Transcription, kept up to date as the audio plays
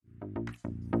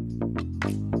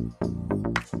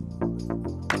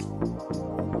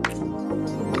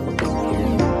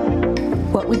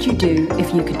What would you do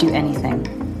if you could do anything?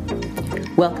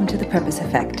 Welcome to The Purpose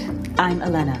Effect. I'm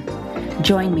Elena.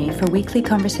 Join me for weekly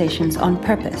conversations on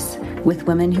purpose with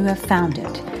women who have found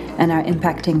it and are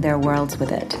impacting their worlds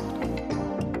with it.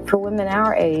 For women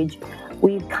our age,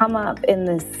 we've come up in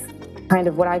this kind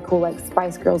of what I call like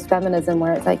Spice Girls feminism,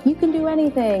 where it's like, you can do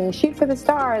anything, shoot for the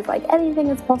stars, like anything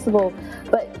is possible.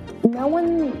 But no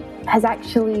one has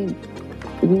actually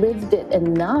lived it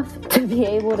enough to be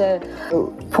able to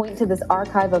point to this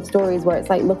archive of stories where it's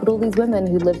like, look at all these women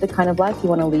who live the kind of life you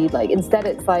want to lead. Like, instead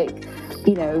it's like,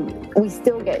 you know, we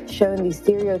still get shown these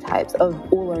stereotypes of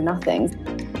all or nothing.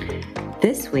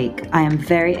 This week, I am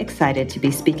very excited to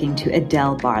be speaking to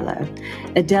Adele Barlow.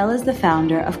 Adele is the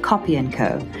founder of Copy &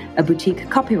 Co., a boutique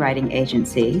copywriting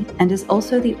agency, and is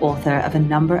also the author of a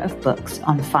number of books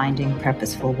on finding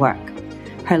purposeful work.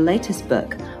 Her latest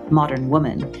book, Modern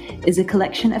Woman, is a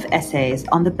collection of essays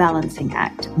on the balancing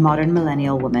act modern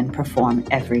millennial women perform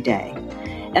every day.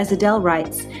 As Adele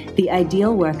writes, the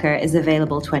ideal worker is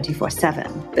available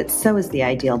 24/7, but so is the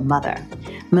ideal mother.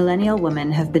 Millennial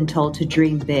women have been told to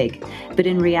dream big, but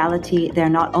in reality, there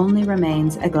not only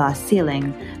remains a glass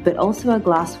ceiling, but also a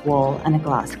glass wall and a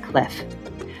glass cliff.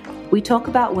 We talk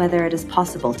about whether it is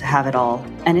possible to have it all,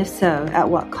 and if so, at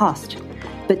what cost.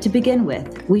 But to begin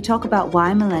with, we talk about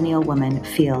why millennial women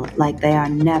feel like they are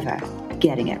never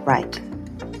getting it right.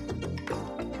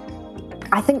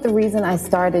 I think the reason I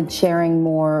started sharing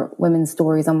more women's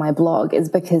stories on my blog is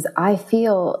because I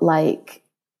feel like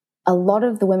a lot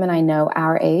of the women I know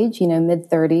our age, you know,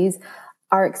 mid-30s,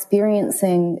 are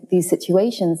experiencing these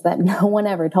situations that no one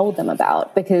ever told them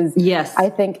about. Because yes, I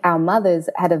think our mothers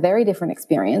had a very different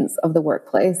experience of the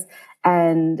workplace,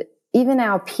 and even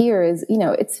our peers, you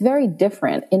know, it's very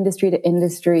different, industry to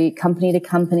industry, company to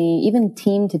company, even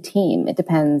team to team. It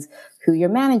depends who your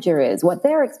manager is, what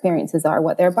their experiences are,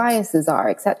 what their biases are,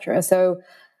 etc. So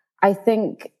I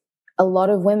think a lot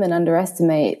of women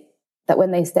underestimate that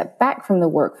when they step back from the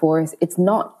workforce, it's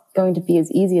not going to be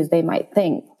as easy as they might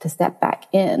think to step back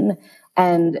in.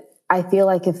 And I feel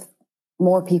like if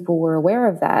more people were aware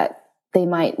of that, they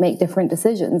might make different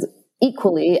decisions.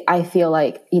 Equally, I feel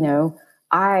like, you know,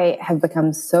 I have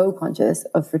become so conscious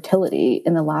of fertility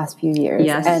in the last few years.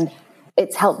 Yes. And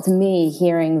it's helped me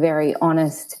hearing very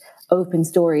honest, open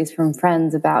stories from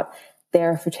friends about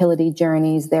their fertility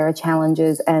journeys, their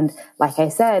challenges. And like I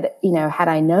said, you know, had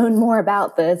I known more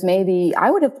about this, maybe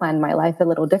I would have planned my life a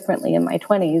little differently in my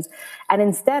 20s. And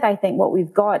instead, I think what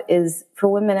we've got is, for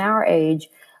women our age,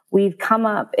 we've come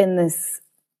up in this,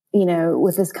 you know,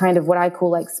 with this kind of what I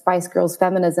call like Spice Girls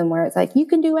feminism, where it's like, you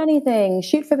can do anything,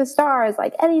 shoot for the stars,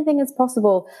 like anything is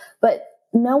possible. But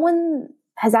no one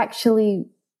has actually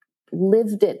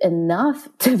lived it enough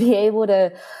to be able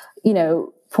to, you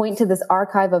know, point to this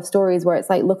archive of stories where it's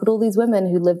like, look at all these women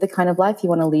who live the kind of life you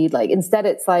want to lead. Like, instead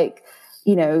it's like,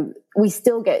 you know, we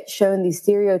still get shown these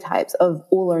stereotypes of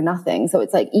all or nothing. So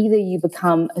it's like, either you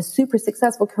become a super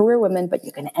successful career woman, but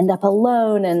you're going to end up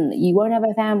alone and you won't have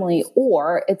a family,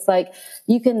 or it's like,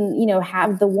 you can, you know,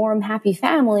 have the warm, happy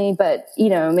family, but, you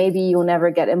know, maybe you'll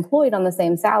never get employed on the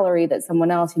same salary that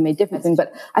someone else who made different things.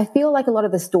 But I feel like a lot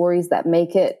of the stories that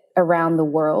make it around the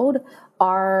world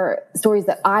are stories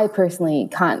that I personally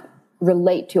can't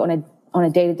relate to on a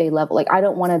day-to-day level. Like, I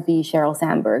don't want to be Sheryl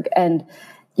Sandberg. And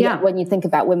yeah, when you think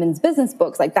about women's business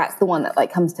books, like, that's the one that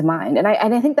like comes to mind. And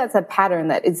I think that's a pattern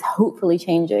that is hopefully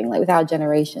changing, like, with our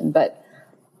generation. But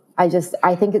I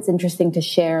think it's interesting to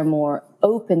share more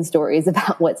open stories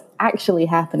about what's actually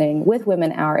happening with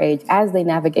women our age as they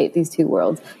navigate these two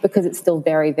worlds, because it's still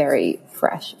very, very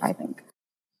fresh, I think.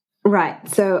 Right.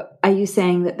 So are you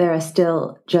saying that there are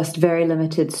still just very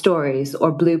limited stories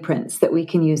or blueprints that we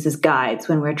can use as guides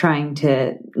when we're trying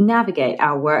to navigate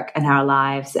our work and our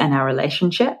lives and our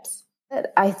relationships?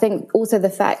 I think also the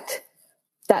fact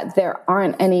that there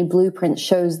aren't any blueprints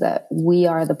shows that we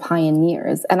are the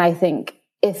pioneers. And I think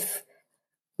if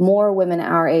more women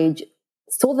our age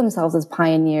saw themselves as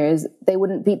pioneers, they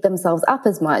wouldn't beat themselves up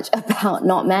as much about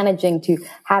not managing to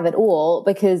have it all,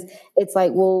 because it's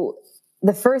like, well,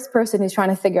 the first person who's trying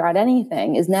to figure out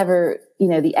anything is never, you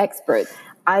know, the expert.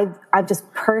 I've just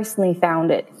personally found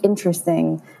it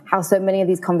interesting how so many of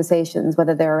these conversations,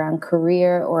 whether they're around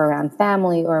career or around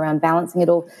family or around balancing it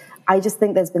all, I just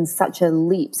think there's been such a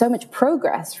leap, so much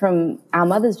progress from our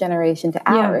mother's generation to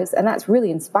ours. Yeah. And that's really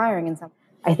inspiring. And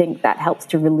I think that helps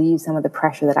to relieve some of the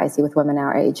pressure that I see with women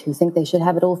our age who think they should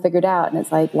have it all figured out. And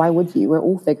it's like, why would you? We're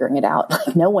all figuring it out.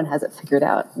 Like, no one has it figured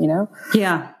out, you know?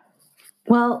 Yeah.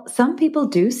 Well, some people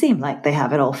do seem like they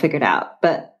have it all figured out,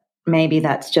 but maybe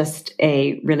that's just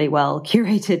a really well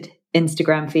curated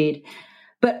Instagram feed.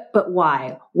 But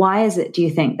why? Why is it, do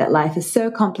you think, that life is so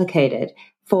complicated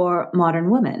for modern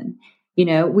women? You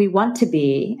know, we want to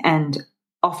be, and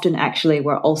often actually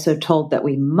we're also told that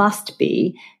we must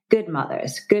be good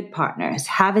mothers, good partners,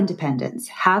 have independence,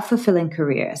 have fulfilling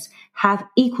careers, have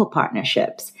equal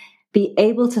partnerships, be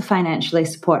able to financially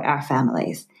support our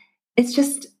families. It's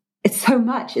so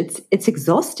much. It's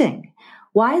exhausting.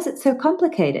 Why is it so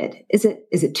complicated? Is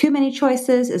it too many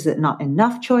choices? Is it not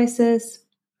enough choices?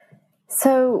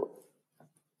 So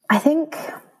I think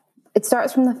it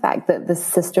starts from the fact that the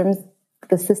systems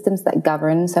that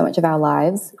govern so much of our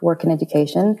lives, work and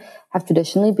education, have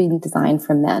traditionally been designed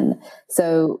for men.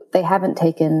 So they haven't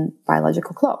taken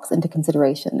biological clocks into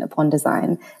consideration upon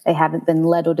design. They haven't been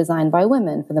led or designed by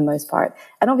women for the most part.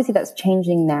 And obviously that's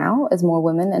changing now as more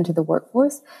women enter the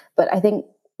workforce. But I think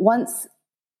once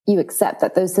you accept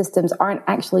that those systems aren't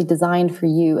actually designed for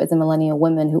you as a millennial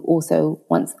woman who also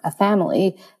wants a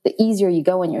family, the easier you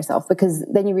go on yourself, because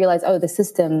then you realize, oh, the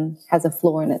system has a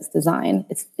flaw in its design.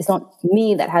 It's not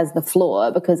me that has the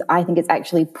flaw, because I think it's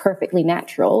actually perfectly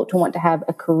natural to want to have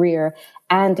a career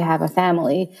and to have a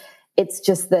family. It's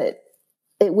just that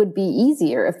it would be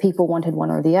easier if people wanted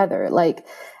one or the other.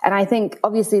 And I think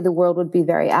obviously the world would be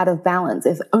very out of balance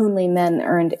if only men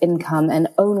earned income and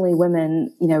only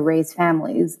women, raised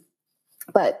families.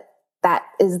 But that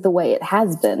is the way it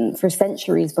has been for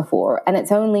centuries before. And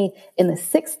it's only in the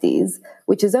 60s,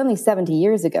 which is only 70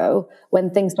 years ago, when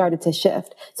things started to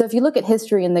shift. So if you look at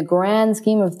history in the grand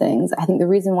scheme of things, I think the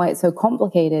reason why it's so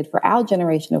complicated for our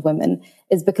generation of women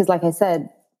is because, like I said,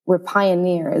 we're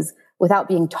pioneers without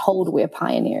being told we're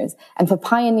pioneers. And for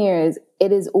pioneers,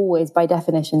 it is always, by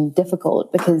definition,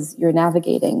 difficult because you're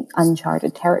navigating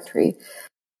uncharted territory.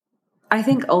 I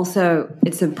think also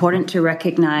it's important to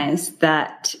recognize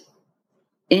that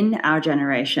in our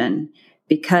generation,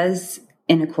 because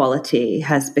inequality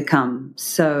has become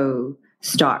so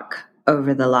stark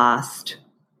over the last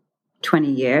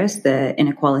 20 years, the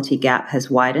inequality gap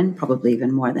has widened, probably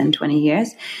even more than 20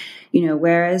 years.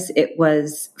 Whereas it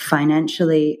was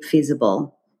financially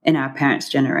feasible in our parents'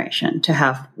 generation to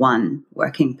have one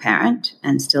working parent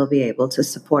and still be able to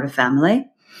support a family,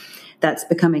 that's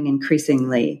becoming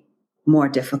increasingly more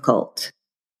difficult.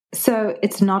 So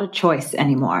it's not a choice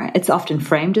anymore. It's often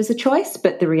framed as a choice,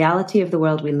 but the reality of the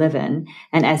world we live in,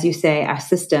 and as you say, our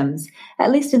systems,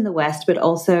 at least in the West, but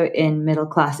also in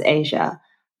middle-class Asia,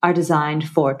 are designed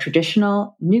for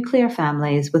traditional nuclear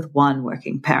families with one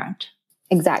working parent.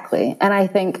 Exactly. And I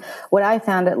think what I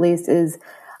found, at least, is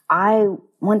I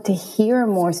want to hear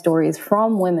more stories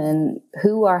from women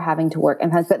who are having to work.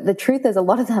 But the truth is, a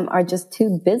lot of them are just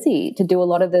too busy to do a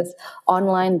lot of this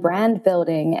online brand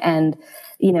building and,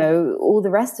 all the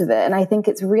rest of it. And I think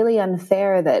it's really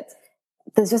unfair that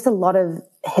there's just a lot of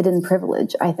hidden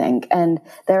privilege, I think. And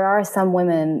there are some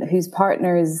women whose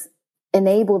partners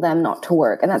enable them not to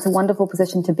work. And that's a wonderful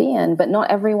position to be in, but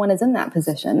not everyone is in that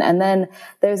position. And then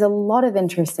there's a lot of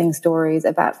interesting stories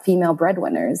about female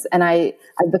breadwinners. And I've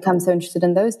become so interested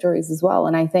in those stories as well.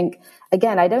 And I think,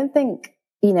 again, I don't think,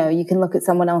 you can look at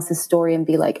someone else's story and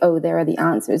be like, oh, there are the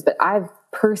answers. But I've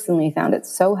personally found it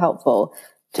so helpful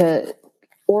to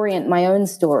orient my own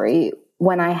story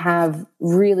when I have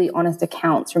really honest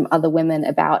accounts from other women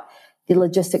about the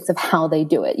logistics of how they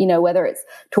do it, whether it's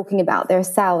talking about their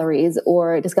salaries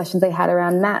or discussions they had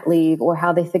around mat leave or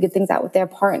how they figured things out with their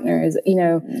partners,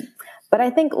 But I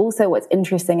think also what's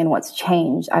interesting and what's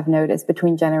changed, I've noticed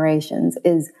between generations,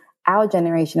 is our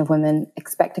generation of women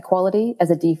expect equality as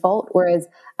a default. Whereas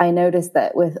I noticed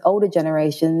that with older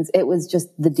generations, it was just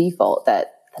the default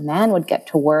that the man would get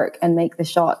to work and make the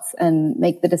shots and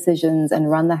make the decisions and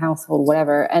run the household,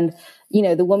 whatever. And,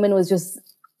 the woman was just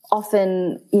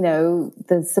often,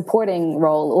 the supporting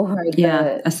role or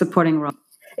a supporting role.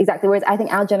 Exactly. Whereas I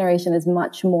think our generation is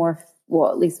much more,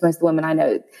 well, at least most of the women I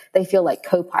know, they feel like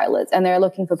co-pilots and they're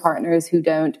looking for partners who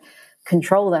don't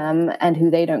control them and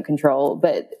who they don't control.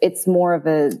 But it's more of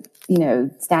a,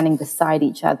 standing beside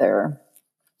each other.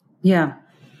 Yeah.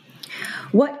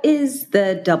 What is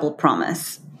the double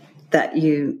promise that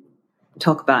you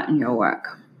talk about in your work?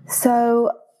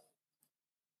 So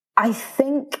I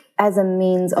think as a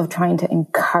means of trying to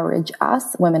encourage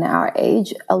us, women our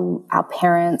age, our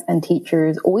parents and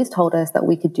teachers always told us that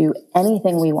we could do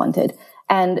anything we wanted.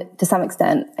 And to some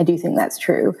extent, I do think that's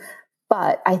true.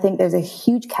 But I think there's a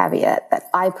huge caveat that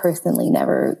I personally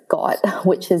never got,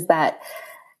 which is that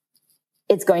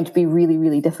it's going to be really,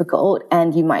 really difficult.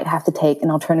 And you might have to take an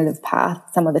alternative path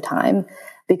some of the time,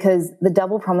 because the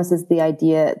double promise is the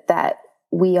idea that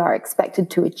we are expected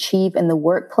to achieve in the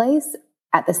workplace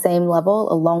at the same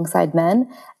level alongside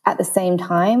men. At the same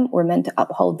time, we're meant to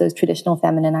uphold those traditional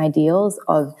feminine ideals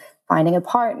of finding a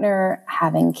partner,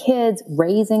 having kids,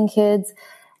 raising kids.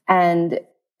 And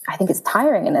I think it's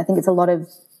tiring, and I think it's a lot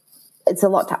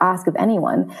to ask of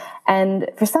anyone. And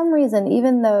for some reason,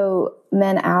 even though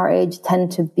men our age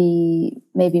tend to be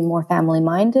maybe more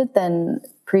family-minded than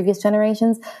previous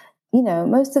generations,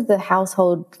 most of the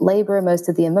household labor, most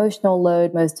of the emotional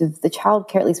load, most of the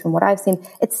childcare, at least from what I've seen,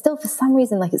 it's still, for some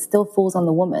reason, like it still falls on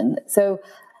the woman. So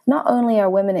not only are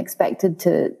women expected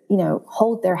to,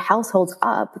 hold their households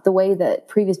up the way that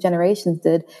previous generations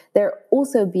did, they're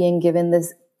also being given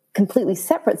this completely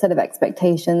separate set of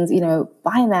expectations,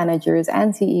 by managers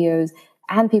and CEOs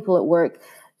and people at work,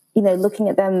 looking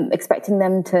at them, expecting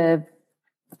them to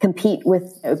compete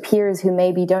with peers who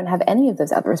maybe don't have any of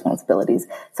those other responsibilities.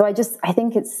 So I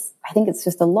think it's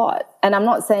just a lot. And I'm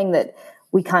not saying that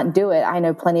we can't do it. I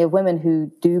know plenty of women who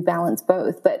do balance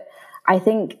both, but I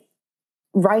think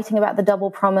writing about the double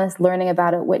promise, learning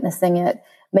about it, witnessing it,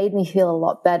 made me feel a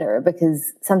lot better,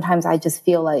 because sometimes I just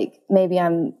feel like maybe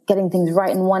I'm getting things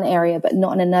right in one area, but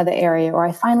not in another area, or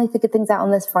I finally figured things out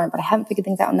on this front, but I haven't figured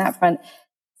things out on that front.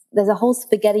 There's a whole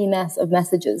spaghetti mess of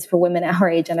messages for women our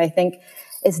age. And I think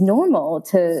it's normal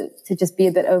to just be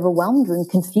a bit overwhelmed and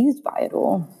confused by it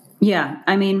all. Yeah.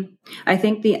 I mean, I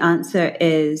think the answer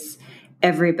is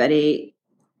everybody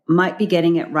might be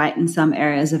getting it right in some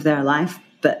areas of their life,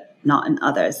 but not in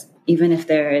others, even if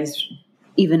there is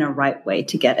even a right way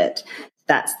to get it.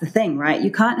 That's the thing, right?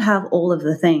 You can't have all of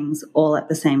the things all at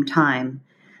the same time,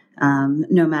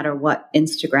 no matter what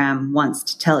Instagram wants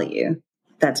to tell you.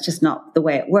 That's just not the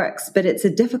way it works. But it's a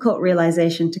difficult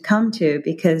realization to come to,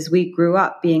 because we grew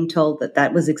up being told that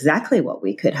that was exactly what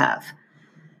we could have.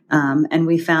 And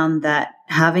we found that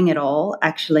having it all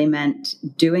actually meant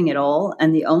doing it all.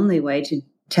 And the only way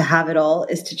to have it all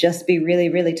is to just be really,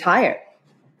 really tired.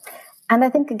 And I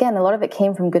think, again, a lot of it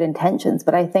came from good intentions,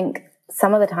 but I think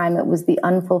some of the time it was the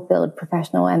unfulfilled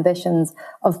professional ambitions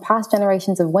of past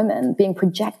generations of women being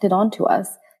projected onto us.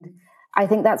 I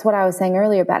think that's what I was saying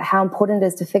earlier about how important it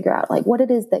is to figure out like what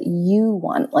it is that you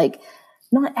want. Like,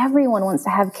 not everyone wants to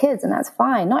have kids, and that's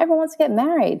fine. Not everyone wants to get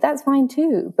married. That's fine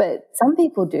too. But some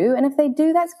people do. And if they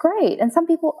do, that's great. And some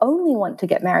people only want to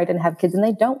get married and have kids and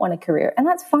they don't want a career. And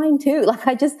that's fine too. Like,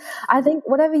 I think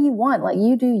whatever you want, like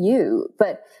you do you,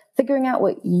 but figuring out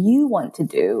what you want to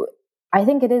do, I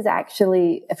think it is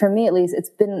actually, for me at least, it's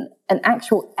been an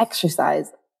actual exercise.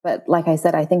 But like I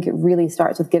said, I think it really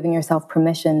starts with giving yourself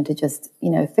permission to just,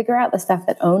 figure out the stuff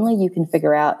that only you can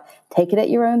figure out, take it at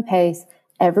your own pace.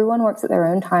 Everyone works at their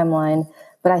own timeline.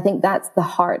 But I think that's the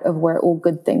heart of where all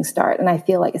good things start. And I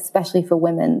feel like, especially for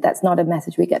women, that's not a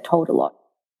message we get told a lot.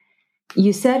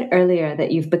 You said earlier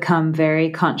that you've become very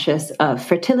conscious of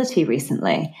fertility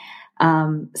recently.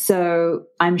 So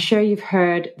I'm sure you've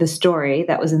heard the story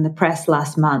that was in the press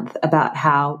last month about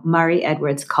how Murray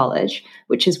Edwards College,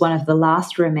 which is one of the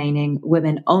last remaining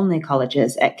women-only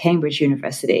colleges at Cambridge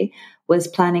University, was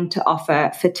planning to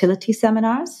offer fertility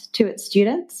seminars to its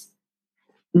students.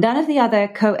 None of the other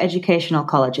co-educational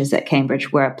colleges at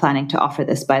Cambridge were planning to offer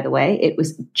this, by the way. It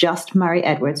was just Murray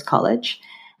Edwards College.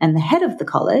 And the head of the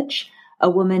college, a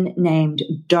woman named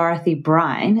Dorothy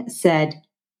Brine, said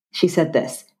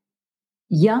this: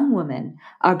 young women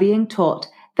are being taught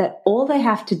that all they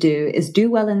have to do is do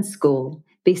well in school,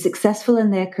 be successful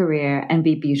in their career, and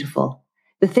be beautiful.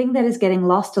 The thing that is getting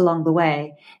lost along the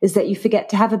way is that you forget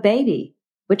to have a baby,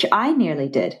 which I nearly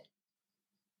did.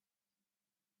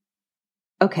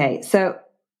 Okay, so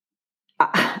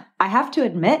I have to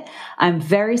admit, I'm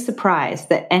very surprised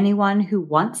that anyone who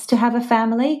wants to have a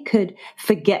family could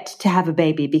forget to have a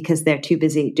baby because they're too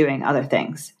busy doing other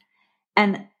things.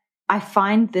 And I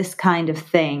find this kind of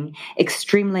thing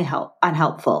extremely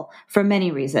unhelpful for many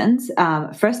reasons.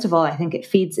 First of all, I think it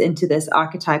feeds into this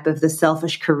archetype of the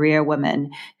selfish career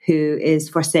woman who is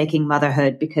forsaking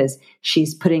motherhood because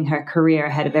she's putting her career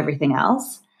ahead of everything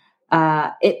else.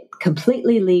 It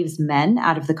completely leaves men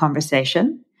out of the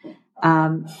conversation.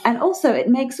 And also it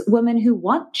makes women who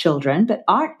want children but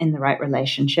aren't in the right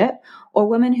relationship, or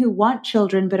women who want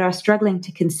children but are struggling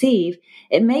to conceive,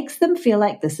 it makes them feel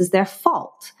like this is their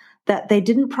fault, that they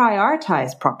didn't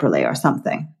prioritize properly or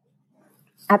something.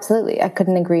 Absolutely. I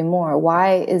couldn't agree more.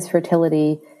 Why is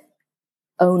fertility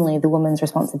only the woman's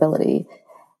responsibility?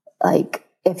 Like,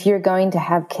 if you're going to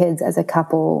have kids as a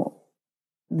couple,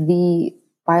 the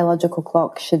biological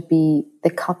clock should be the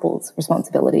couple's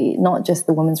responsibility, not just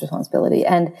the woman's responsibility.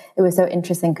 And it was so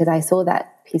interesting because I saw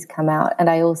that piece come out. And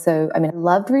I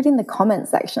loved reading the comment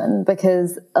section,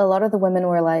 because a lot of the women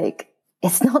were like,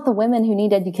 it's not the women who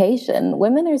need education.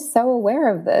 Women are so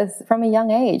aware of this from a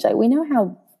young age. Like, we know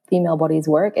how female bodies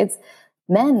work. It's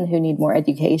men who need more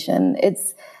education.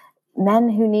 It's men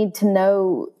who need to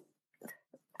know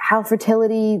how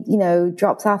fertility,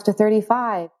 drops after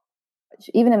 35.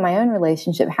 Even in my own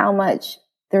relationship, how much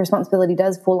the responsibility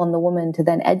does fall on the woman to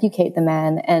then educate the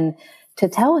man and to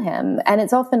tell him. And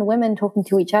it's often women talking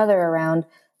to each other around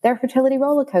their fertility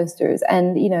roller coasters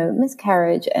and,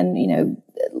 miscarriage and,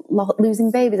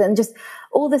 losing babies and just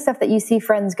all the stuff that you see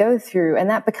friends go through. And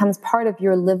that becomes part of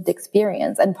your lived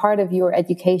experience and part of your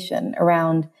education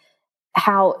around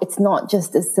how it's not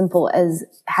just as simple as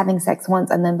having sex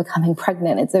once and then becoming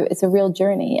pregnant. It's a real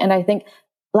journey. And I think,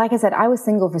 like I said, I was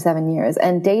single for 7 years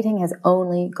and dating has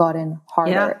only gotten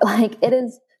harder. Yeah. Like, it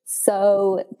is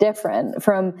so different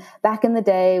from back in the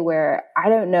day where, I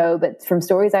don't know, but from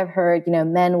stories I've heard,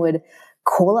 men would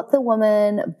call up the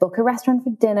woman, book a restaurant for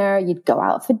dinner, you'd go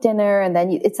out for dinner, and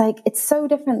then it's so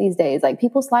different these days. Like,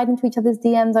 people slide into each other's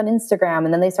DMs on Instagram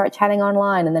and then they start chatting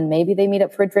online and then maybe they meet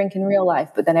up for a drink in real life,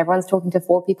 but then everyone's talking to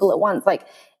 4 people at once. Like,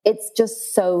 it's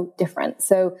just so different.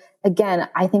 So again,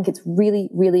 I think it's really,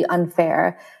 really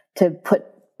unfair to put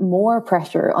more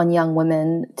pressure on young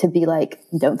women to be like,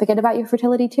 don't forget about your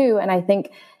fertility too. And I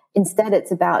think instead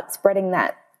it's about spreading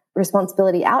that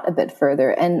responsibility out a bit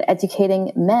further and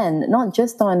educating men, not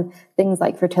just on things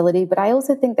like fertility, but I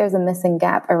also think there's a missing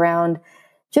gap around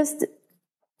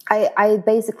I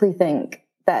basically think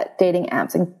that dating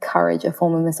apps encourage a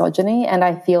form of misogyny. And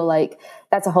I feel like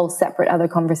that's a whole separate other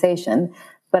conversation.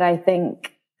 But I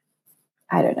think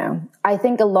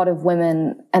a lot of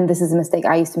women, and this is a mistake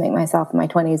I used to make myself in my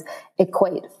 20s,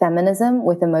 equate feminism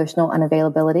with emotional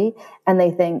unavailability. And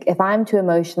they think, if I'm too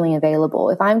emotionally available,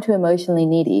 if I'm too emotionally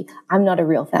needy, I'm not a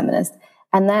real feminist.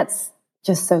 And that's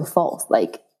just so false.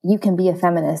 Like, you can be a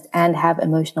feminist and have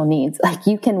emotional needs. Like,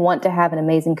 you can want to have an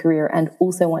amazing career and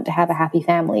also want to have a happy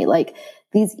family. Like,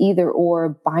 these either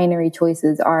or binary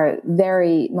choices are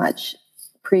very much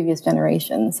previous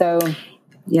generation. So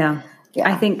yeah.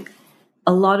 I think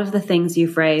a lot of the things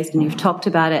you've raised, and you've talked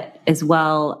about it as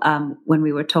well when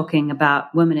we were talking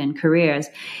about women in careers,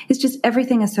 is just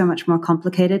everything is so much more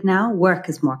complicated now. Work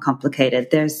is more complicated.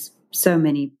 There's so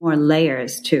many more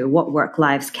layers to what work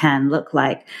lives can look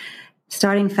like.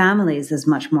 Starting families is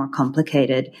much more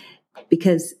complicated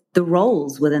because the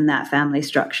roles within that family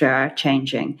structure are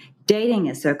changing. Dating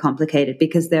is so complicated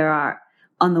because there are,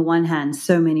 on the one hand,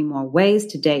 so many more ways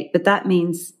to date, but that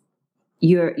means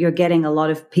you're getting a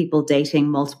lot of people dating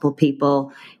multiple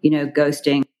people,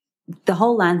 ghosting. The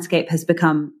whole landscape has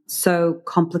become so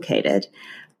complicated,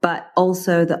 but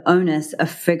also the onus of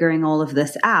figuring all of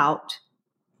this out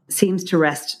seems to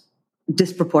rest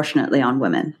disproportionately on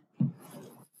women.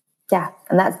 Yeah,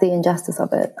 and that's the injustice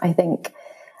of it. I think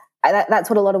that's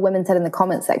what a lot of women said in the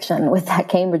comment section with that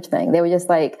Cambridge thing. They were just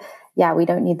like, yeah, we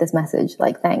don't need this message.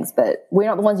 Like, thanks, but we're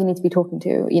not the ones you need to be talking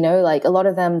to. Like, a lot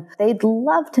of them, they'd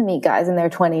love to meet guys in their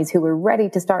 20s who were ready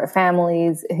to start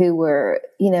families, who were,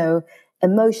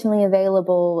 emotionally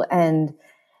available. And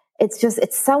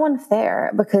it's so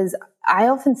unfair because I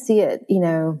often see it,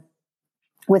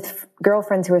 with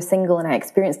girlfriends who are single, and I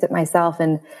experienced it myself.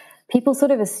 And people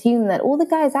sort of assume that all the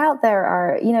guys out there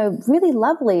are, really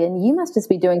lovely and you must just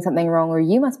be doing something wrong or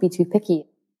you must be too picky.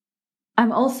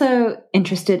 I'm also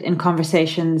interested in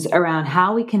conversations around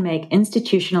how we can make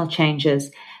institutional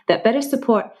changes that better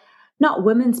support not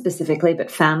women specifically, but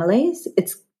families.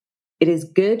 It is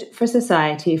good for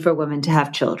society for women to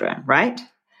have children, right?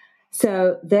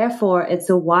 So therefore, it's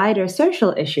a wider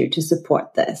social issue to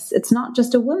support this. It's not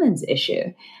just a women's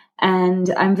issue. And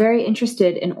I'm very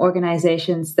interested in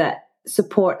organizations that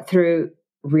support through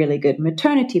really good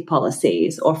maternity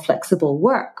policies or flexible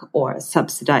work or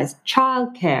subsidized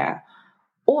childcare.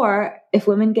 Or if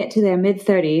women get to their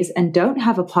mid-30s and don't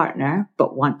have a partner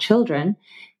but want children,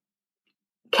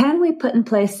 can we put in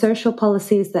place social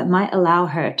policies that might allow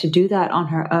her to do that on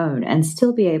her own and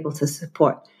still be able to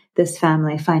support this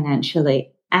family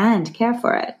financially and care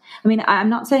for it? I mean, I'm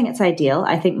not saying it's ideal.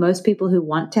 I think most people who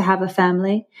want to have a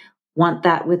family want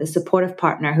that with a supportive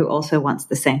partner who also wants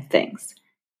the same things.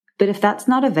 But if that's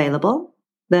not available,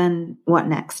 then what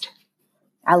next?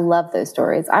 I love those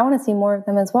stories. I want to see more of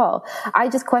them as well. I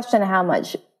just question how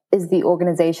much is the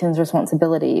organization's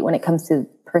responsibility when it comes to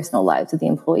personal lives of the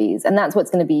employees. And that's what's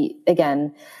going to be,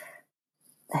 again,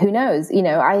 who knows?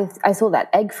 I saw that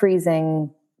egg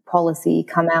freezing policy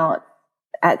come out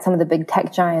at some of the big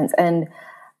tech giants, and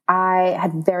I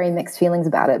had very mixed feelings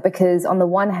about it because on the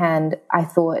one hand, I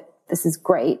thought this is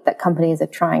great that companies are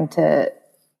trying to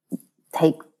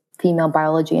take female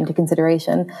biology into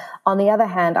consideration. On the other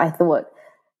hand, I thought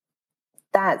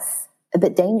that's a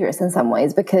bit dangerous in some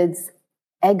ways, because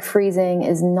egg freezing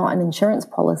is not an insurance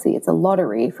policy. It's a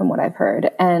lottery, from what I've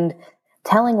heard. And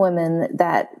telling women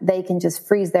that they can just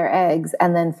freeze their eggs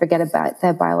and then forget about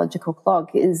their biological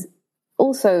clock is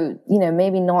also,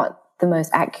 maybe not the most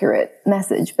accurate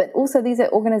message. But also, these are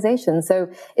organizations. So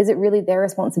is it really their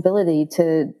responsibility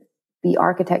to be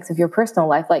architects of your personal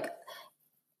life? Like,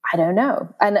 I don't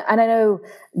know. And I know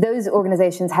those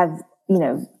organizations have,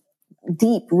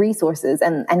 deep resources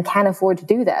and can afford to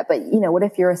do that. But, what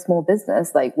if you're a small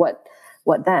business? Like, what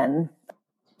then?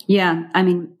 Yeah. I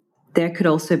mean, there could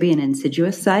also be an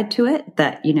insidious side to it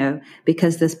that,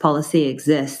 because this policy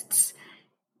exists,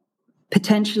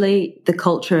 potentially the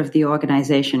culture of the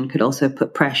organization could also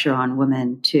put pressure on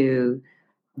women to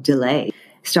delay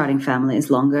starting families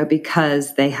longer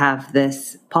because they have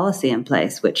this policy in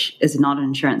place, which is not an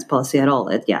insurance policy at all.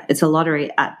 It's a lottery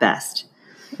at best.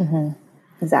 Mm-hmm.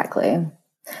 Exactly.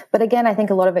 But again, I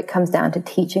think a lot of it comes down to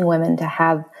teaching women to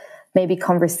have maybe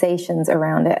conversations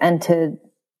around it and to,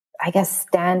 I guess,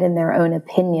 stand in their own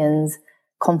opinions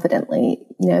confidently,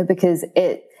 because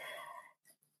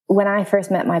when I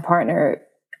first met my partner,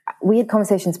 we had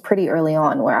conversations pretty early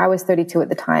on where I was 32 at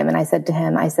the time. And I said to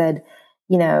him, I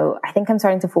think I'm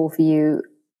starting to fall for you.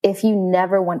 If you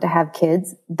never want to have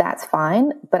kids, that's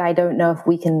fine. But I don't know if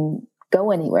we can go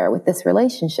anywhere with this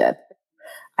relationship.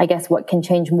 I guess what can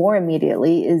change more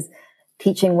immediately is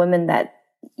teaching women that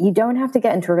you don't have to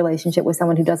get into a relationship with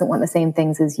someone who doesn't want the same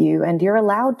things as you. And you're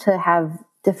allowed to have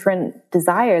different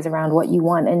desires around what you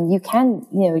want. And you can,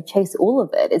 chase all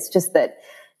of it. It's just that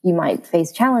you might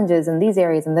face challenges in these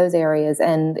areas and those areas.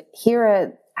 And here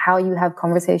are how you have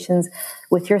conversations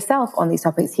with yourself on these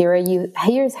topics.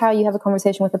 Here's how you have a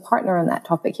conversation with a partner on that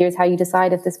topic. Here's how you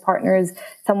decide if this partner is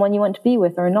someone you want to be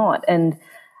with or not. And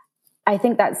I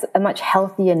think that's a much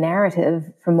healthier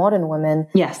narrative for modern women.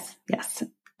 Yes,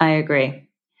 I agree.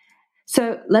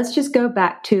 So let's just go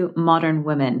back to Modern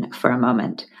Women for a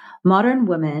moment. Modern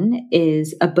Women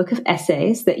is a book of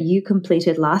essays that you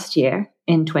completed last year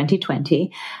in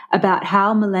 2020 about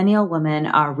how millennial women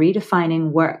are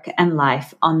redefining work and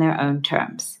life on their own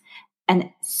terms. And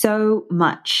so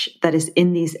much that is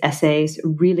in these essays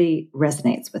really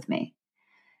resonates with me.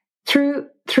 Through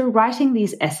writing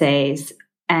these essays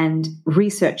and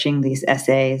researching these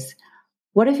essays,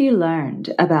 what have you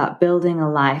learned about building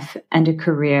a life and a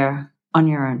career on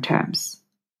your own terms?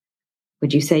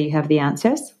 Would you say you have the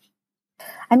answers?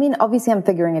 I mean, obviously I'm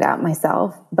figuring it out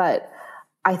myself, but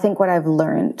I think what I've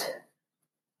learned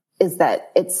is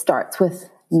that it starts with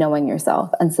knowing yourself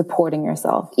and supporting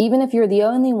yourself, even if you're the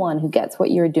only one who gets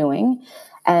what you're doing.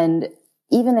 And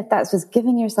even if that's just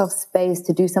giving yourself space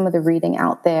to do some of the reading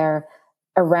out there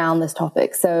around this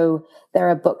topic. So there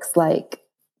are books like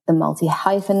the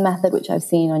multi-hyphen method, which I've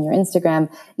seen on your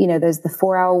Instagram. There's the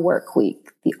 4-Hour Work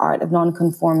Week, the Art of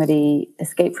Nonconformity,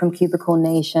 Escape from Cubicle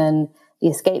Nation, the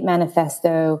Escape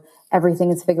Manifesto,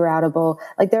 Everything is Figure Outable.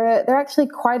 Like there are actually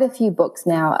quite a few books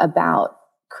now about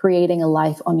creating a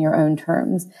life on your own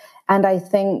terms. And I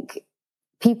think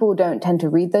people don't tend to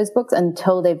read those books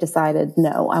until they've decided,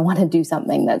 no, I want to do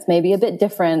something that's maybe a bit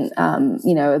different,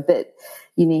 a bit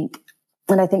unique.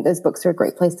 And I think those books are a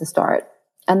great place to start.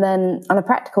 And then on a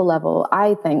practical level,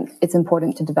 I think it's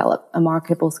important to develop a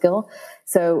marketable skill.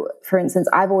 So for instance,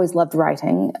 I've always loved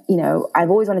writing. I've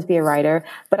always wanted to be a writer,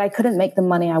 but I couldn't make the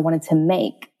money I wanted to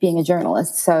make being a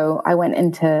journalist. So I went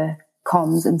into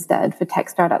comms instead, for tech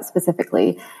startups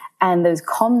specifically. And those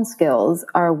comms skills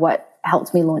are what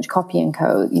helped me launch Copy &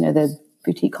 Co., the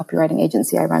boutique copywriting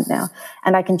agency I run now.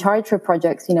 And I can charge for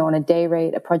projects, on a day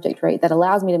rate, a project rate that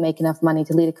allows me to make enough money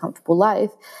to lead a comfortable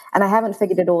life. And I haven't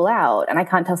figured it all out, and I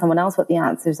can't tell someone else what the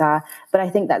answers are, but I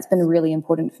think that's been really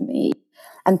important for me.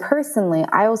 And personally,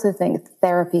 I also think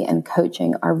therapy and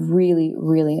coaching are really,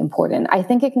 really important. I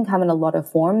think it can come in a lot of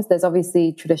forms. There's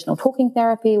obviously traditional talking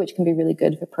therapy, which can be really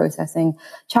good for processing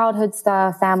childhood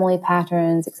stuff, family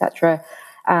patterns, etc.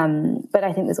 But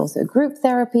I think there's also group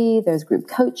therapy, there's group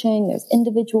coaching, there's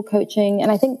individual coaching.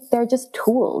 And I think they're just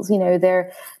tools,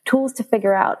 they're tools to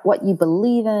figure out what you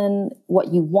believe in,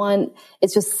 what you want.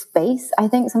 It's just space, I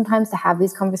think, sometimes to have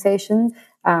these conversations.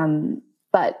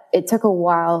 But it took a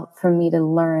while for me to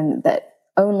learn that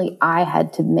only I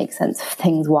had to make sense of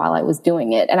things while I was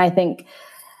doing it. And I think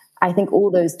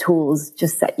all those tools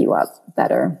just set you up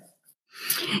better.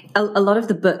 A lot of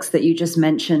the books that you just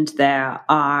mentioned there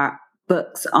are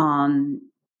books on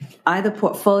either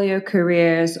portfolio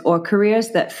careers or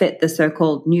careers that fit the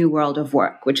so-called new world of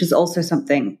work, which is also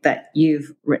something that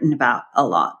you've written about a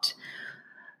lot.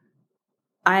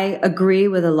 I agree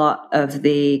with a lot of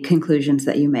the conclusions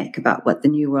that you make about what the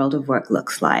new world of work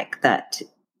looks like, that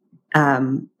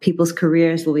People's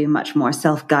careers will be much more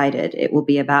self-guided. It will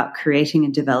be about creating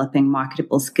and developing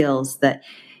marketable skills that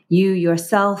you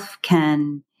yourself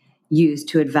can use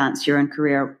to advance your own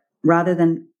career rather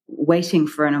than waiting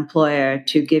for an employer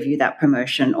to give you that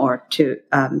promotion or to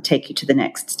take you to the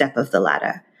next step of the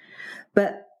ladder.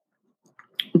 But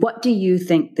what do you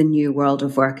think the new world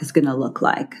of work is going to look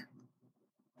like?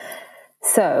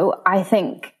 So I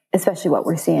think, especially what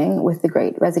we're seeing with the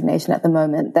Great Resignation at the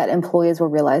moment, that employers will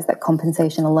realize that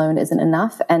compensation alone isn't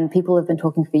enough. And people have been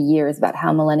talking for years about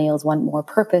how millennials want more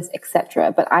purpose,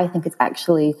 etc. But I think it's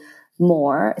actually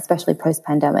more, especially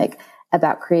post-pandemic,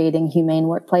 about creating humane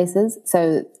workplaces.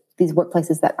 So these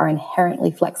workplaces that are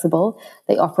inherently flexible,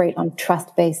 they operate on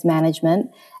trust-based management.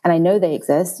 And I know they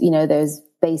exist. There's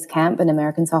Basecamp, an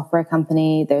American software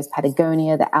company. There's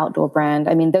Patagonia, the outdoor brand.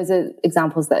 I mean, those are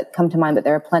examples that come to mind, but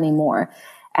there are plenty more.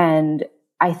 And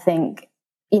I think,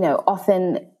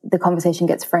 often the conversation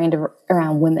gets framed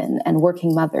around women and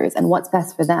working mothers and what's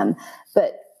best for them.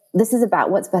 But this is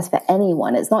about what's best for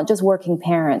anyone. It's not just working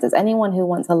parents. It's anyone who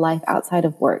wants a life outside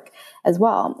of work as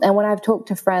well. And when I've talked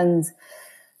to friends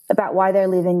about why they're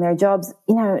leaving their jobs,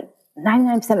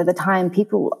 99% of the time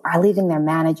people are leaving their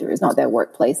managers, not their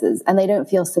workplaces, and they don't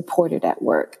feel supported at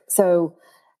work. So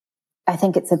I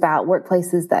think it's about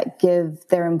workplaces that give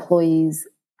their employees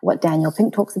what Daniel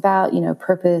Pink talks about,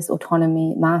 purpose,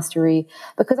 autonomy, mastery.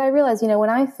 Because I realized, when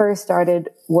I first started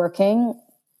working,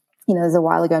 it was a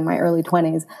while ago in my early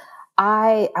 20s,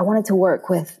 I wanted to work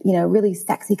with, really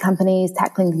sexy companies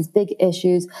tackling these big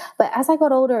issues. But as I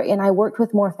got older and I worked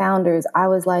with more founders, I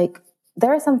was like,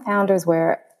 there are some founders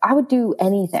where I would do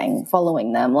anything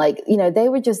following them. Like,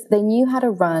 they knew how to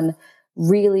run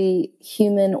really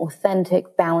human,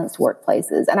 authentic, balanced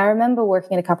workplaces. And I remember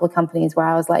working in a couple of companies where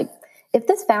I was like, if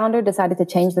this founder decided to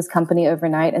change this company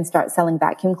overnight and start selling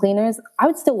vacuum cleaners, I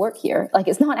would still work here. Like,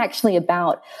 it's not actually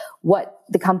about what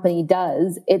the company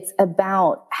does. It's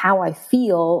about how I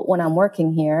feel when I'm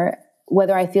working here,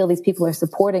 whether I feel these people are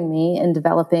supporting me in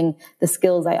developing the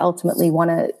skills I ultimately want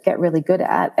to get really good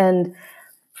at. And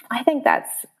I think that's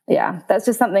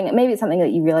just something, maybe it's something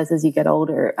that you realize as you get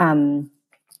older.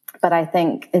 But I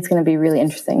think it's going to be really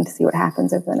interesting to see what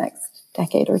happens over the next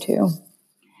decade or two.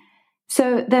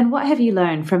 So then what have you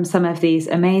learned from some of these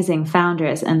amazing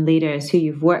founders and leaders who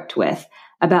you've worked with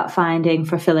about finding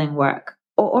fulfilling work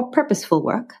or purposeful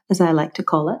work, as I like to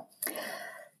call it?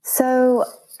 So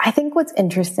I think what's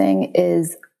interesting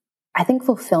is I think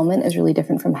fulfillment is really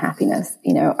different from happiness.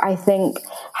 I think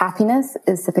happiness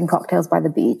is sipping cocktails by the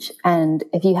beach. And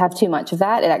if you have too much of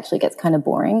that, it actually gets kind of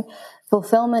boring.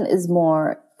 Fulfillment is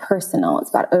more personal. It's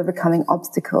about overcoming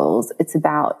obstacles. It's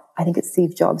about, I think it's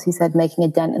Steve Jobs, he said, making a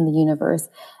dent in the universe.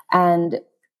 And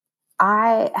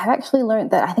I have actually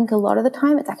learned that I think a lot of the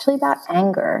time it's actually about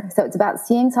anger. So it's about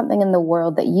seeing something in the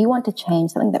world that you want to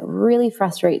change, something that really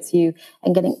frustrates you,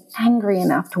 and getting angry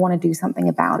enough to want to do something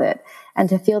about it and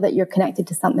to feel that you're connected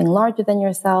to something larger than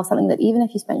yourself, something that even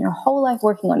if you spent your whole life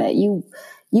working on it, you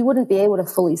wouldn't be able to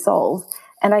fully solve.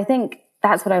 And I think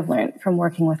that's what I've learned from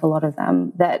working with a lot of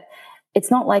them, that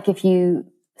it's not like if you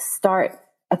start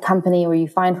a company or you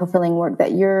find fulfilling work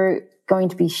that you're going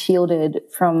to be shielded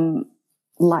from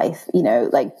life.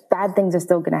 Like bad things are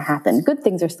still going to happen. Good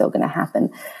things are still going to happen.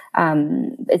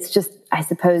 It's just, I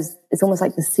suppose, it's almost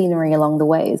like the scenery along the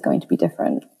way is going to be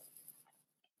different.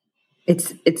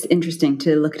 It's interesting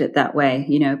to look at it that way,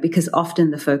 because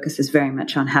often the focus is very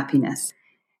much on happiness.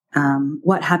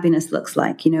 What happiness looks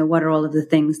like, what are all of the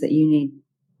things that you need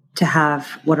to have?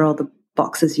 What are all the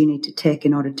boxes you need to tick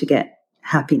in order to get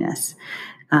happiness?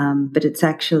 But it's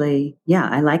actually,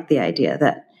 I like the idea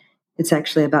that it's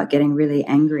actually about getting really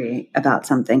angry about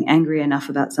something, angry enough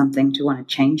about something to want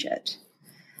to change it.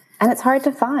 And it's hard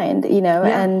to find,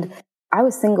 and I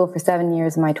was single for 7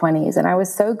 years in my 20s, and I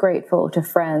was so grateful to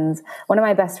friends. One of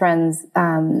my best friends,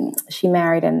 she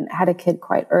married and had a kid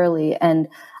quite early. And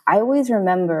I always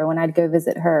remember when I'd go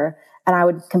visit her and I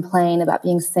would complain about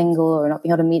being single or not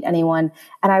being able to meet anyone.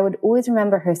 And I would always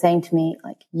remember her saying to me,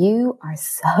 like, you are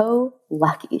so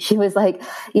lucky. She was like,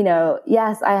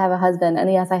 yes, I have a husband,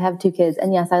 and yes, I have 2 kids,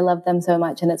 and yes, I love them so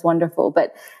much and it's wonderful.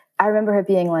 But I remember her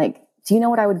being like, do you know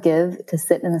what I would give to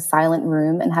sit in a silent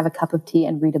room and have a cup of tea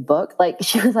and read a book? Like,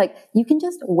 she was like, you can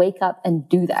just wake up and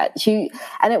do that.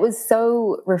 And it was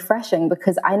so refreshing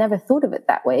because I never thought of it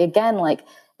that way. Again, like,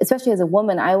 especially as a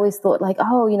woman, I always thought like,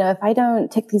 if I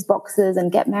don't tick these boxes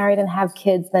and get married and have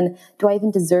kids, then do I even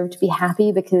deserve to be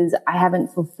happy because I haven't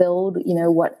fulfilled,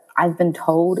 what I've been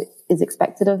told is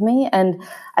expected of me? And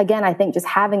again, I think just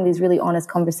having these really honest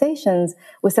conversations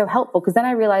was so helpful because then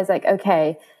I realized like,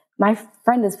 okay, my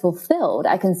friend is fulfilled.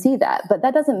 I can see that. But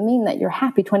that doesn't mean that you're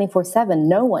happy 24/7.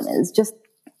 No one is. Just,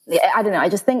 I don't know. I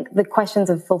just think the questions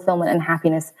of fulfillment and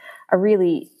happiness are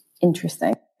really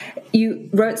interesting. You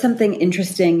wrote something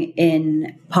interesting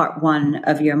in part 1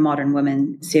 of your Modern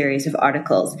Women series of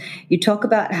articles. You talk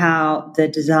about how the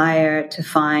desire to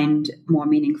find more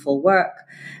meaningful work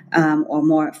or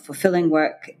more fulfilling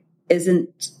work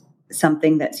isn't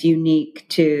something that's unique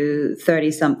to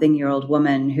 30-something-year-old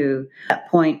women who, at that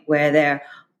point where they're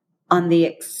on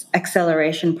the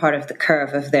acceleration part of the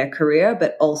curve of their career,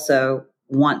 but also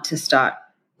want to start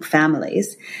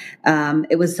families.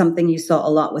 It was something you saw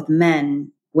a lot with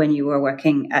men when you were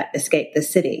working at Escape the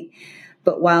City.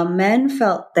 But while men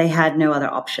felt they had no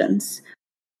other options,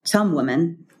 some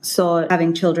women saw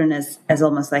having children as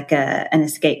almost like an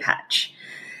escape hatch.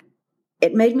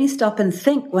 It made me stop and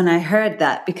think when I heard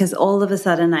that, because all of a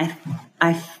sudden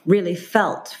I really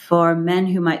felt for men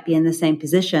who might be in the same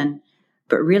position,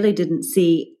 but really didn't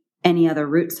see any other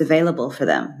routes available for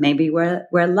them. Maybe we're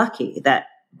lucky that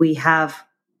we have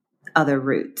other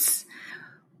routes.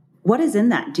 What is in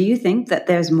that? Do you think that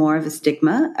there's more of a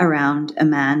stigma around a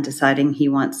man deciding he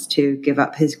wants to give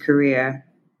up his career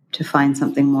to find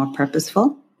something more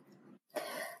purposeful?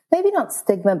 Maybe not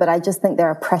stigma, but I just think there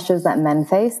are pressures that men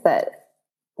face that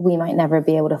we might never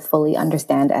be able to fully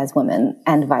understand as women,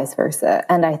 and vice versa.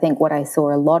 And I think what I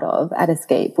saw a lot of at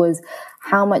Escape was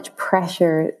how much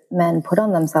pressure men put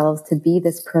on themselves to be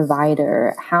this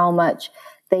provider, how much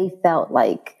they felt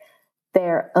like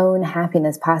their own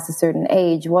happiness past a certain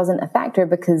age wasn't a factor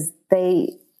because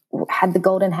they had the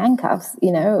golden handcuffs,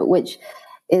 which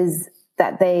is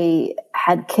that they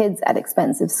had kids at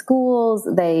expensive schools,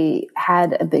 they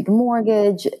had a big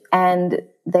mortgage, and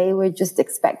they were just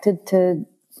expected to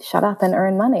shut up and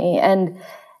earn money. And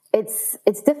it's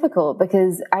difficult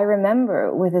because I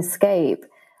remember with Escape,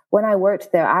 when I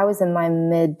worked there, I was in my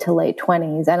mid to late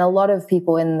 20s, and a lot of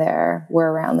people in there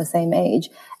were around the same age.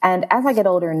 And as I get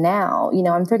older now,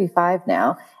 I'm 35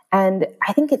 now, and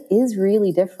I think it is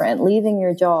really different leaving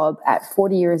your job at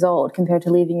 40 years old compared to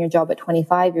leaving your job at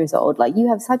 25 years old. Like, you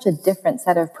have such a different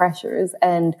set of pressures.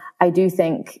 And I do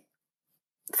think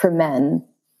for men,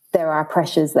 there are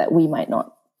pressures that we might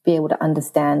not be able to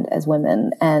understand as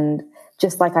women. And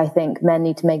just like I think men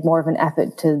need to make more of an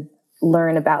effort to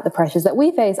learn about the pressures that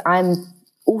we face, I'm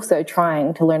also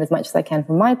trying to learn as much as I can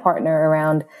from my partner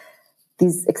around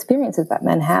these experiences that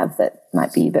men have that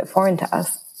might be a bit foreign to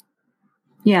us.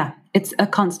 Yeah, it's a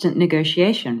constant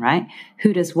negotiation, right?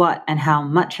 Who does what and how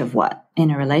much of what in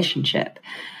a relationship.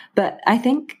 But I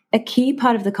think a key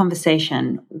part of the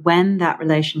conversation when that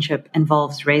relationship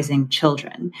involves raising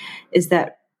children is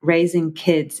that raising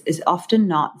kids is often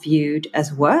not viewed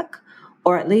as work,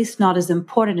 or at least not as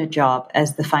important a job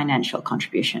as the financial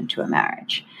contribution to a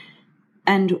marriage.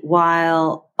 And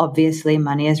while obviously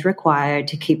money is required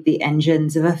to keep the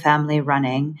engines of a family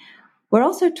running, we're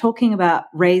also talking about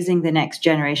raising the next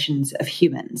generations of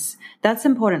humans. That's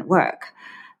important work.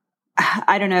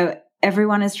 I don't know,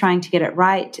 everyone is trying to get it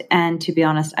right. And to be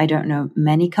honest, I don't know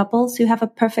many couples who have a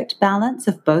perfect balance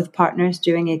of both partners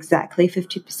doing exactly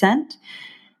 50%.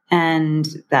 And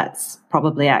that's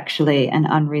probably actually an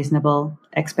unreasonable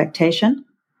expectation.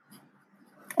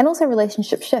 And also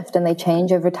relationships shift and they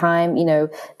change over time.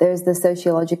 There's the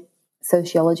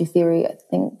sociology theory, I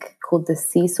think, called the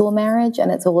seesaw marriage.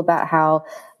 And it's all about how,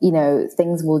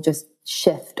 things will just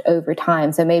shift over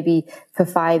time. So maybe for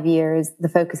 5 years, the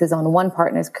focus is on one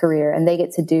partner's career and they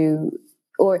get to do,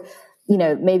 or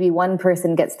maybe one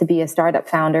person gets to be a startup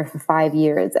founder for 5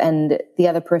 years and the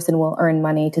other person will earn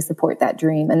money to support that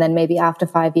dream. And then maybe after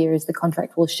 5 years, the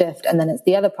contract will shift and then it's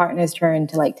the other partner's turn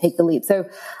to take the leap. So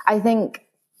I think,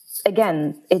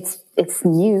 again, it's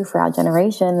new for our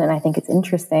generation. And I think it's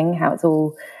interesting how it's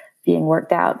all being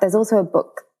worked out. There's also a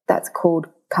book that's called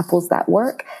Couples That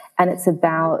Work, and it's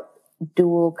about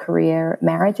dual career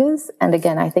marriages. And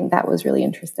again, I think that was really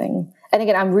interesting. And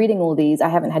again, I'm reading all these. I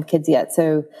haven't had kids yet,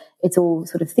 so it's all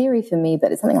sort of theory for me,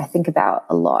 but it's something I think about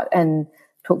a lot and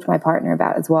talk to my partner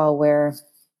about as well, where,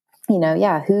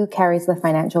 who carries the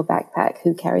financial backpack?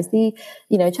 Who carries the,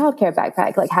 childcare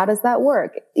backpack? How does that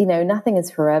work? Nothing is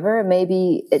forever.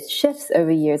 Maybe it shifts over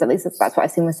years. At least that's what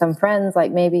I've seen with some friends.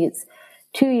 Maybe it's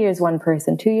 2 years one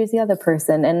person, 2 years the other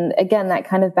person. And again, that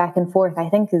kind of back and forth, I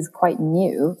think, is quite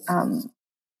new.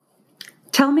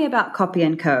 Tell me about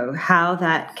Copy & Co., how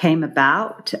that came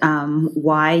about,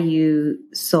 why you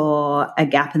saw a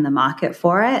gap in the market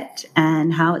for it,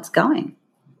 and how it's going.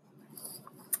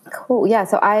 Cool. Yeah.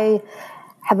 So I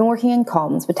have been working in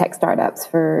comms for tech startups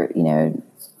for,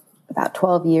 about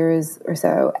 12 years or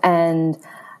so. And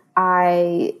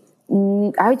I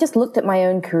I just looked at my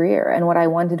own career and what I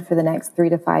wanted for the next 3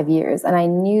 to 5 years. And I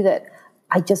knew that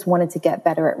I just wanted to get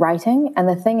better at writing. And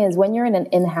the thing is, when you're in an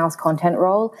in-house content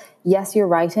role, yes, you're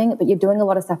writing, but you're doing a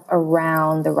lot of stuff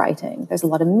around the writing. There's a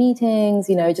lot of meetings,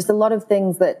 just a lot of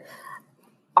things that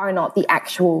are not the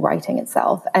actual writing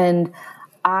itself. And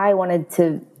I wanted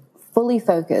to fully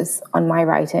focus on my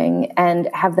writing and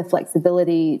have the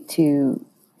flexibility to,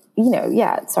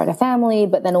 start a family,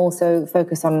 but then also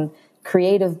focus on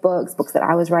creative books that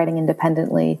I was writing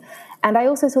independently. And I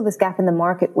also saw this gap in the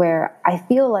market where I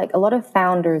feel like a lot of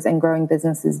founders and growing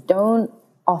businesses don't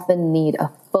often need a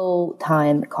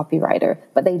full-time copywriter,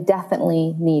 but they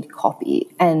definitely need copy.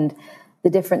 And the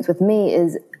difference with me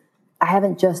is I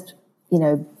haven't just,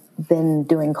 been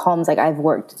doing comms. Like, I've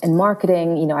worked in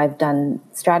marketing, I've done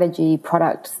strategy,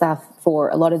 product stuff for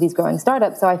a lot of these growing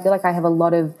startups. So I feel like I have a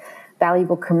lot of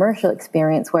valuable commercial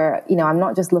experience where, I'm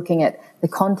not just looking at the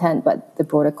content, but the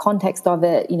broader context of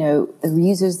it, the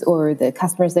users or the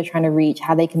customers they're trying to reach,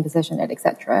 how they can position it,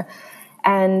 etc.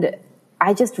 And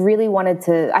I just really wanted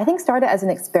to, I think, start it as an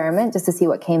experiment just to see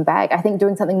what came back. I think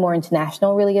doing something more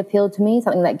international really appealed to me,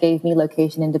 something that gave me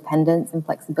location independence and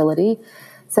flexibility.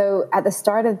 So at the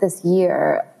start of this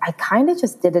year, I kind of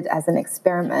just did it as an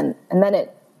experiment, and then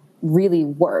it really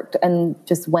worked and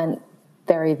just went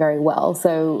very, very well.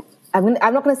 So I'm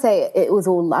not going to say it was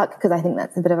all luck, because I think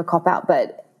that's a bit of a cop-out,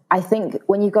 but I think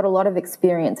when you've got a lot of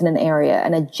experience in an area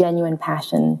and a genuine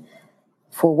passion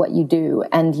for what you do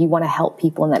and you want to help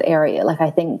people in that area, I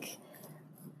think,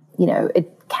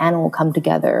 it can all come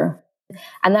together.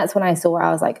 And that's when I saw where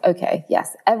I was like, okay,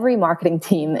 yes, every marketing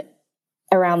team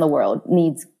around the world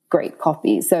needs great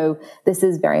copy. So this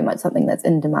is very much something that's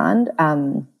in demand.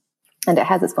 And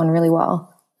it's gone really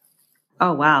well.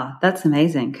 Oh, wow. That's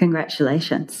amazing.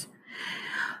 Congratulations.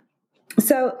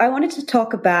 So I wanted to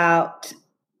talk about,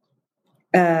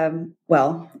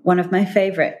 one of my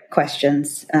favorite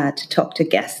questions to talk to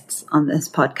guests on this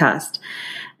podcast.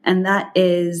 And that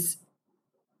is,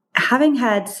 having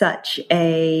had such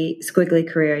a squiggly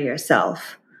career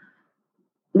yourself,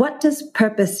 what does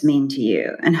purpose mean to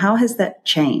you, and how has that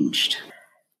changed?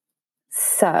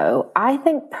 So I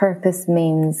think purpose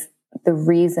means the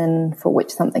reason for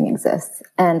which something exists.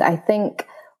 And I think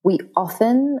we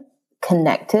often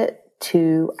connect it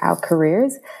to our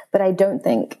careers, but I don't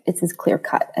think it's as clear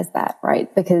cut as that,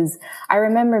 right? Because I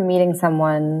remember meeting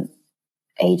someone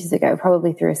ages ago,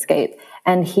 probably through Escape,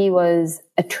 and he was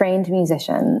a trained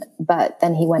musician, but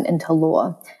then he went into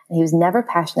law, and he was never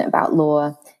passionate about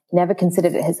law. Never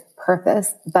considered it his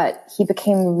purpose, but he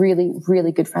became really,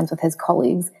 really good friends with his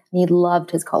colleagues. And he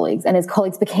loved his colleagues, and his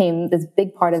colleagues became this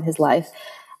big part of his life.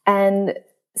 And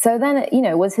so then,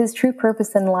 was his true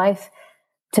purpose in life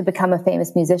to become a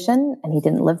famous musician, and he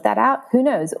didn't live that out? Who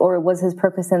knows? Or was his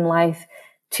purpose in life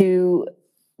to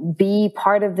be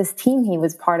part of this team he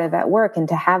was part of at work and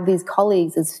to have these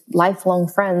colleagues as lifelong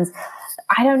friends?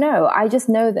 I don't know. I just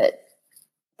know that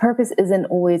purpose isn't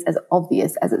always as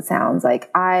obvious as it sounds.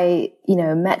 Like, I,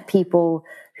 met people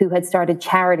who had started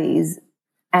charities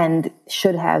and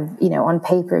should have, on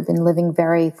paper been living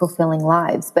very fulfilling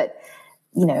lives, but,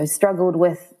 struggled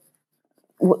with,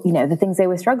 the things they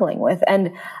were struggling with.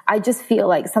 And I just feel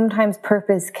like sometimes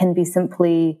purpose can be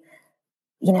simply,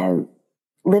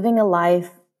 living a life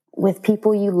with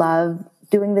people you love,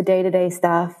 doing the day-to-day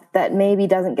stuff that maybe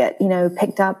doesn't get,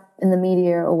 picked up in the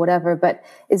media or whatever, but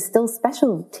is still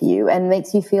special to you and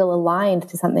makes you feel aligned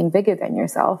to something bigger than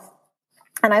yourself.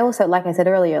 And I also, like I said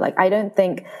earlier, I don't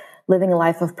think living a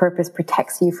life of purpose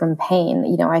protects you from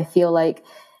pain. I feel like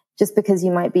just because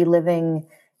you might be living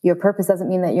your purpose doesn't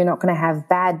mean that you're not going to have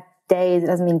bad days. It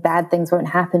doesn't mean bad things won't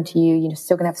happen to you. You're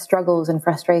still going to have struggles and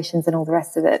frustrations and all the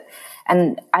rest of it.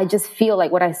 And I just feel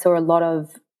like what I saw a lot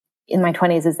of in my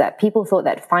 20s is that people thought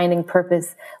that finding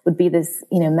purpose would be this,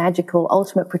 magical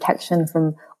ultimate protection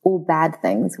from all bad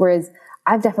things. Whereas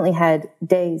I've definitely had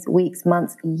days, weeks,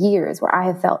 months, years where I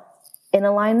have felt in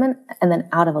alignment and then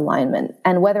out of alignment.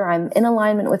 And whether I'm in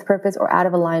alignment with purpose or out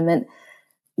of alignment,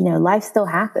 life still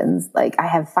happens. Like, I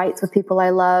have fights with people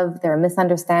I love. There are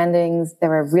misunderstandings.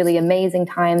 There are really amazing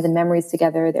times and memories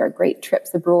together. There are great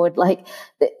trips abroad.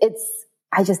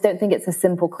 I just don't think it's a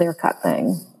simple, clear-cut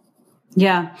thing.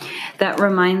 Yeah, that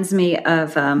reminds me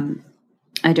of,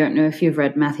 I don't know if you've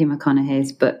read Matthew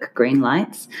McConaughey's book, Green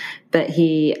Lights, but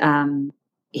he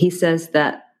says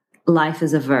that life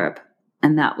is a verb.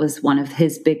 And that was one of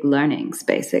his big learnings,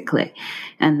 basically.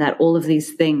 And that all of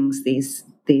these things, these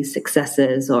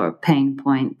successes or pain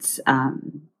points,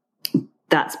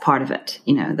 that's part of it.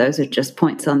 Those are just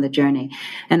points on the journey.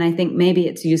 And I think maybe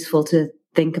it's useful to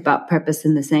think about purpose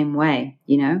in the same way.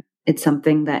 It's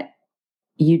something that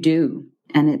you do,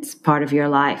 and it's part of your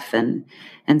life. And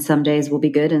some days will be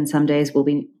good and some days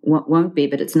won't be,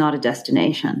 but it's not a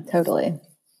destination. Totally.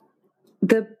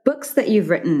 The books that you've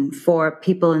written for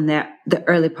people in the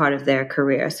early part of their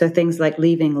career, so things like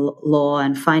Leaving Law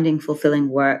and Finding Fulfilling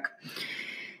Work,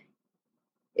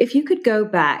 if you could go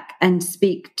back and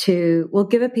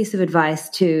give a piece of advice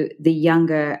to the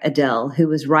younger Adele who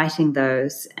was writing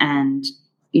those and,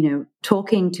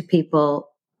 talking to people,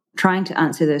 trying to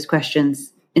answer those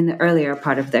questions in the earlier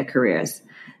part of their careers,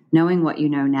 knowing what you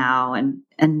know now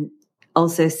and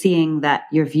also seeing that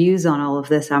your views on all of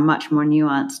this are much more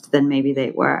nuanced than maybe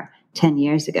they were 10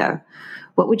 years ago,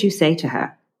 what would you say to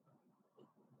her?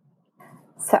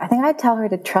 So I think I'd tell her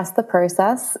to trust the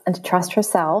process and to trust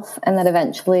herself, and that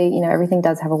eventually, everything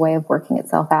does have a way of working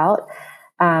itself out.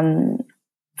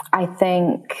 I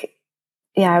think,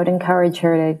 I would encourage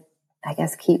her to,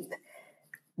 keep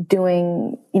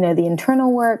doing, the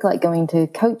internal work, like going to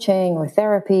coaching or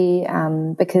therapy,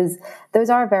 because those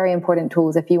are very important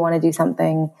tools if you want to do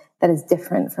something that is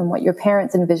different from what your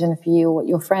parents envision for you, what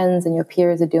your friends and your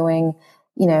peers are doing.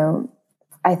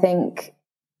 I think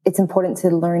it's important to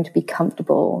learn to be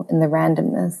comfortable in the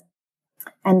randomness.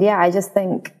 And I just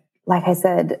think, like I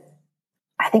said,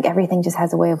 I think everything just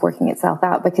has a way of working itself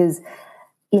out because,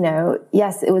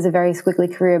 yes, it was a very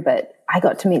squiggly career, but I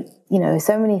got to meet,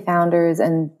 so many founders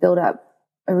and build up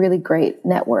a really great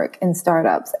network in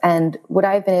startups. And would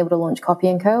I have been able to launch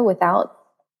Copy & Co. without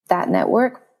that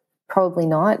network? Probably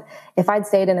not. If I'd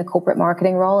stayed in a corporate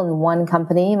marketing role in one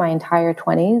company my entire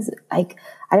 20s, I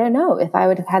don't know if I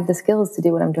would have had the skills to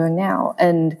do what I'm doing now.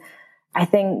 And I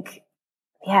think,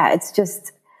 it's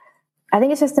just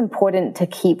important to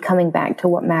keep coming back to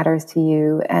what matters to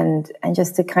you and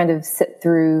just to kind of sit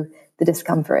through the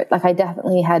discomfort. Like I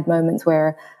definitely had moments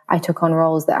where I took on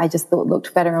roles that I just thought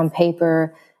looked better on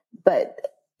paper, but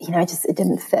it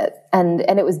didn't fit. And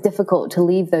it was difficult to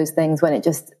leave those things when it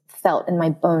just felt in my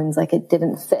bones like it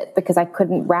didn't fit because I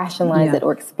couldn't rationalize it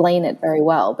or explain it very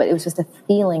well, but it was just a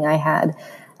feeling I had.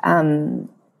 And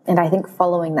I think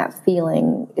following that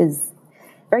feeling is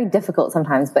very difficult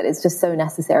sometimes, but it's just so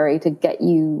necessary to get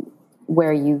you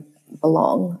where you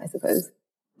belong, I suppose.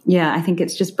 Yeah, I think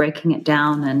it's just breaking it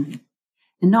down and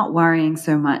not worrying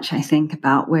so much, I think,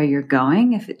 about where you're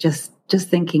going. If it just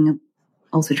thinking,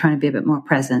 also trying to be a bit more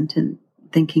present and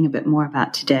thinking a bit more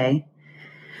about today.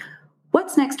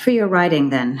 What's next for your writing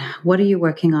then? What are you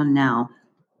working on now?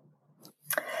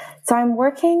 So I'm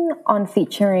working on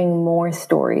featuring more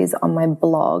stories on my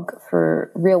blog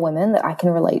for real women that I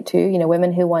can relate to,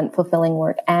 women who want fulfilling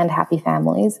work and happy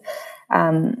families.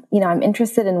 I'm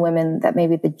interested in women that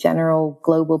maybe the general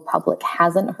global public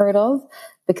hasn't heard of,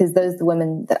 because those are the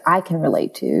women that I can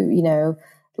relate to,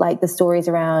 like the stories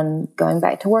around going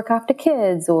back to work after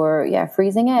kids or,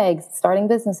 freezing eggs, starting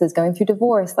businesses, going through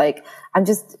divorce. Like I'm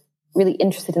just really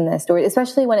interested in their story,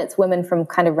 especially when it's women from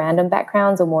kind of random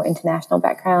backgrounds or more international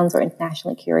backgrounds or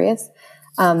internationally curious.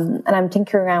 And I'm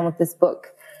tinkering around with this book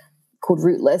called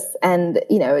Rootless. And,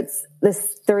 it's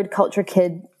this third culture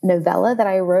kid novella that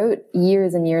I wrote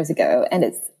years and years ago. And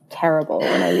it's terrible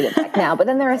when I read it back now. But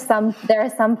then there are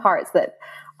some parts that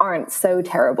aren't so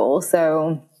terrible.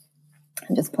 So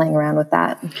I'm just playing around with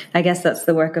that. I guess that's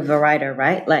the work of a writer,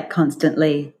 right? Like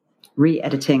constantly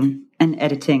re-editing and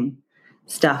editing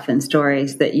stuff and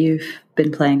stories that you've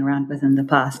been playing around with in the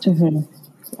past. Mm-hmm.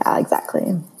 Yeah,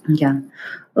 exactly. Yeah.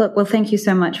 Look, well, thank you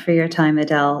so much for your time,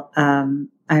 Adele.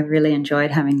 I really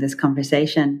enjoyed having this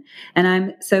conversation. And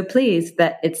I'm so pleased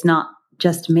that it's not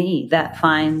just me that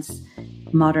finds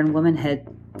modern womanhood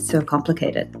so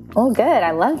complicated. Oh, good.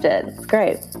 I loved it. It's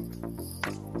great.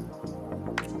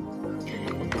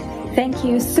 Thank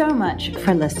you so much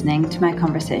for listening to my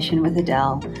conversation with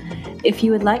Adele. If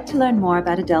you would like to learn more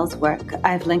about Adele's work,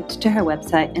 I've linked to her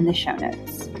website in the show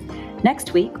notes.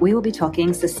 Next week, we will be talking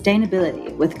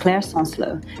sustainability with Claire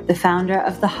Sonslow, the founder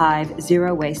of the Hive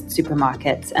zero-waste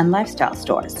supermarkets and lifestyle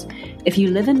stores. If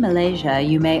you live in Malaysia,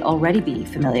 you may already be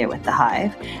familiar with the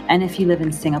Hive. And if you live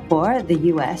in Singapore, the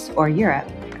US, or Europe,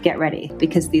 get ready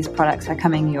because these products are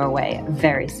coming your way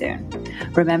very soon.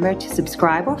 Remember to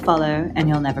subscribe or follow, and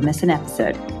you'll never miss an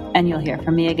episode. And you'll hear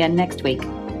from me again next week.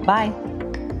 Bye.